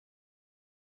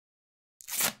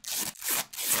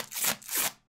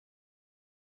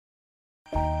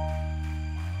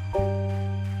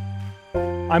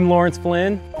I'm Lawrence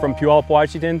Flinn from Puyallup,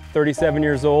 Washington, 37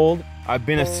 years old. I've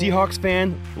been a Seahawks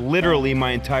fan literally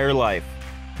my entire life.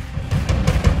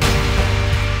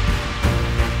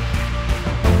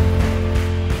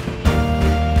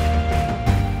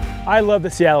 I love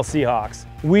the Seattle Seahawks.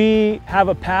 We have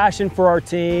a passion for our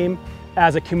team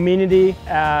as a community,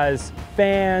 as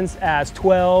fans, as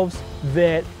 12s,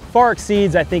 that far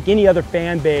exceeds, I think, any other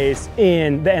fan base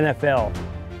in the NFL.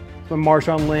 So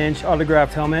Marshawn Lynch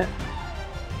autographed helmet,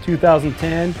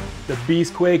 2010, the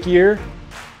Beastquake year.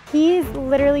 He's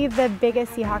literally the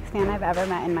biggest Seahawks fan I've ever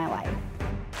met in my life.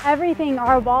 Everything,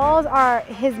 our walls are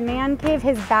his man cave,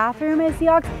 his bathroom is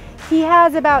Seahawks. He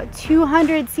has about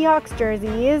 200 Seahawks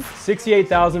jerseys.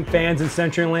 68,000 fans in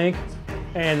CenturyLink,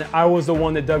 and I was the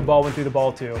one that Doug Baldwin threw the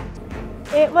ball to.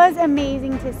 It was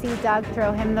amazing to see Doug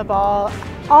throw him the ball.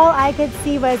 All I could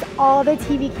see was all the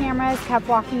TV cameras kept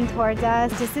walking towards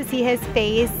us just to see his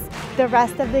face. The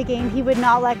rest of the game, he would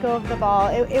not let go of the ball.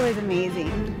 It was amazing.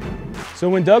 So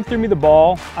when Doug threw me the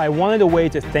ball, I wanted a way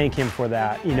to thank him for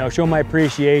that, show my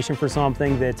appreciation for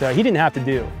something that he didn't have to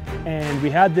do. And we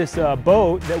had this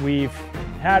boat that we've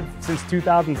had since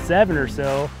 2007 or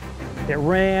so. It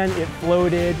ran, it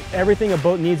floated, everything a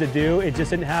boat needs to do. It just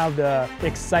didn't have the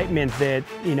excitement that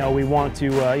we want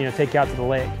to take out to the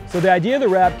lake. So the idea of the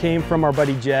wrap came from our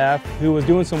buddy Jeff, who was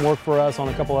doing some work for us on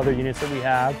a couple other units that we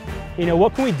have.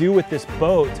 What can we do with this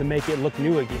boat to make it look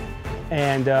new again?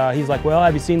 And he's like, well,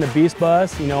 have you seen the Beast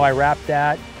Bus? I wrapped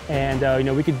that, and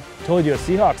we could totally do a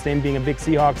Seahawks thing, being a big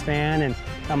Seahawks fan. And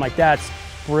I'm like, that's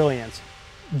brilliant.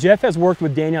 Jeff has worked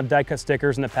with Daniel at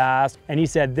Diecutstickers in the past, and he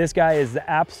said this guy is the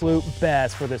absolute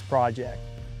best for this project.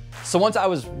 So once I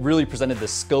was really presented the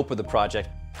scope of the project,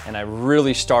 and I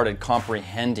really started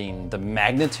comprehending the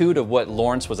magnitude of what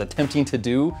Lawrence was attempting to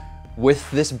do with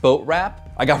this boat wrap,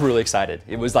 I got really excited.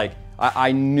 It was like,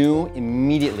 I knew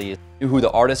immediately who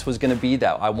the artist was gonna be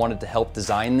that I wanted to help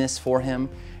design this for him,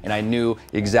 and I knew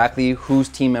exactly whose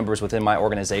team members within my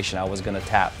organization I was gonna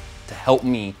tap to help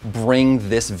me bring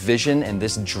this vision and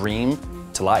this dream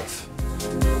to life.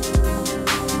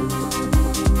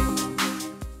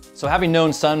 So having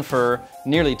known Son for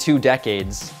nearly 2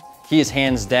 decades, he is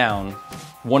hands down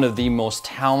one of the most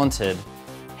talented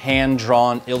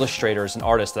hand-drawn illustrators and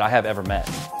artists that I have ever met.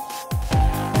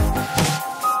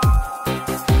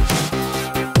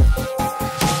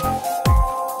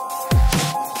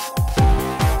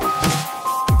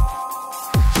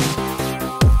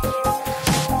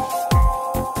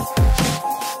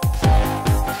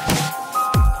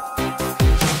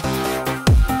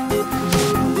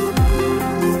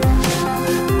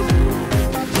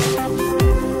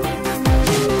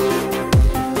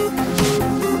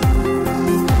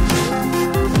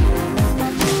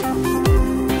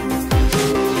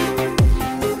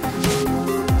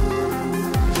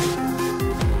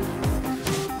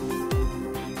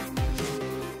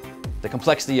 The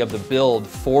complexity of the build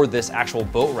for this actual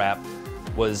boat wrap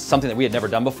was something that we had never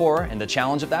done before, and the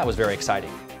challenge of that was very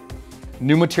exciting.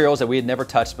 New materials that we had never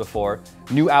touched before,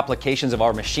 new applications of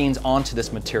our machines onto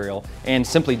this material, and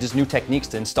simply just new techniques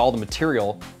to install the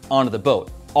material onto the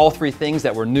boat. All 3 things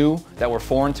that were new, that were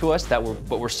foreign to us,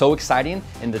 but were so exciting,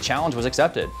 and the challenge was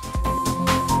accepted.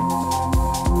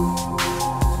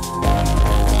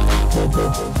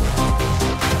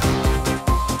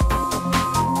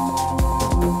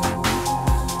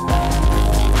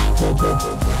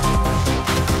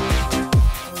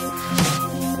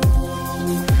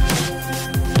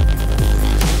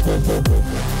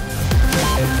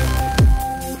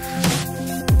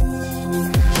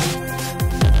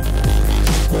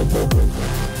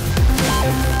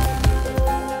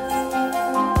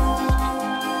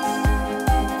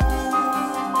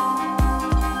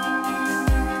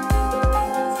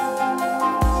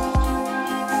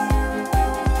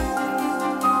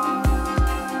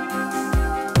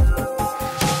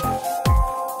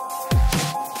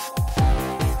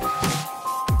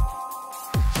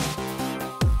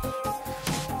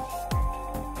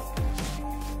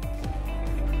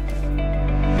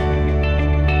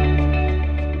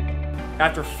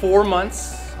 After 4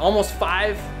 months, almost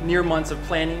 5 near months of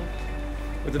planning,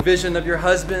 with the vision of your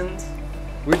husband,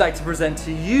 we'd like to present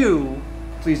to you,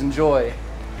 please enjoy,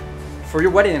 for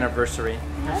your wedding anniversary,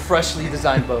 your freshly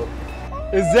designed boat.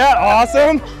 Is that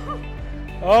awesome?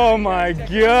 Oh my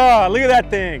God, look at that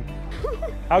thing.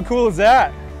 How cool is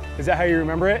that? Is that how you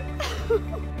remember it?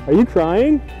 Are you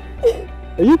crying?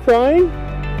 Are you crying?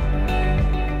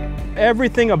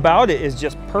 Everything about it is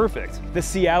just perfect. The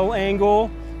Seattle angle,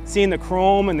 seeing the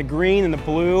chrome and the green and the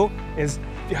blue it's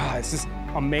just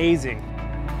amazing.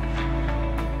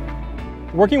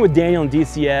 Working with Daniel and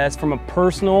DCS from a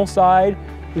personal side,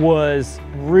 was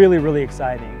really, really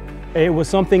exciting. It was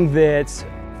something that's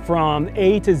from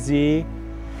A to Z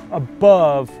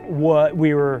above what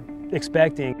we were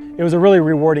expecting. It was a really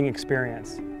rewarding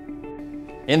experience.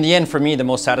 In the end, for me, the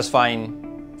most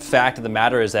satisfying fact of the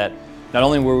matter is that not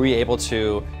only were we able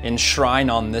to enshrine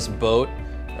on this boat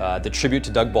the tribute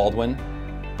to Doug Baldwin,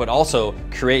 but also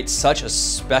create such a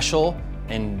special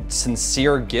and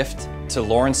sincere gift to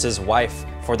Lawrence's wife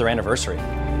for their anniversary.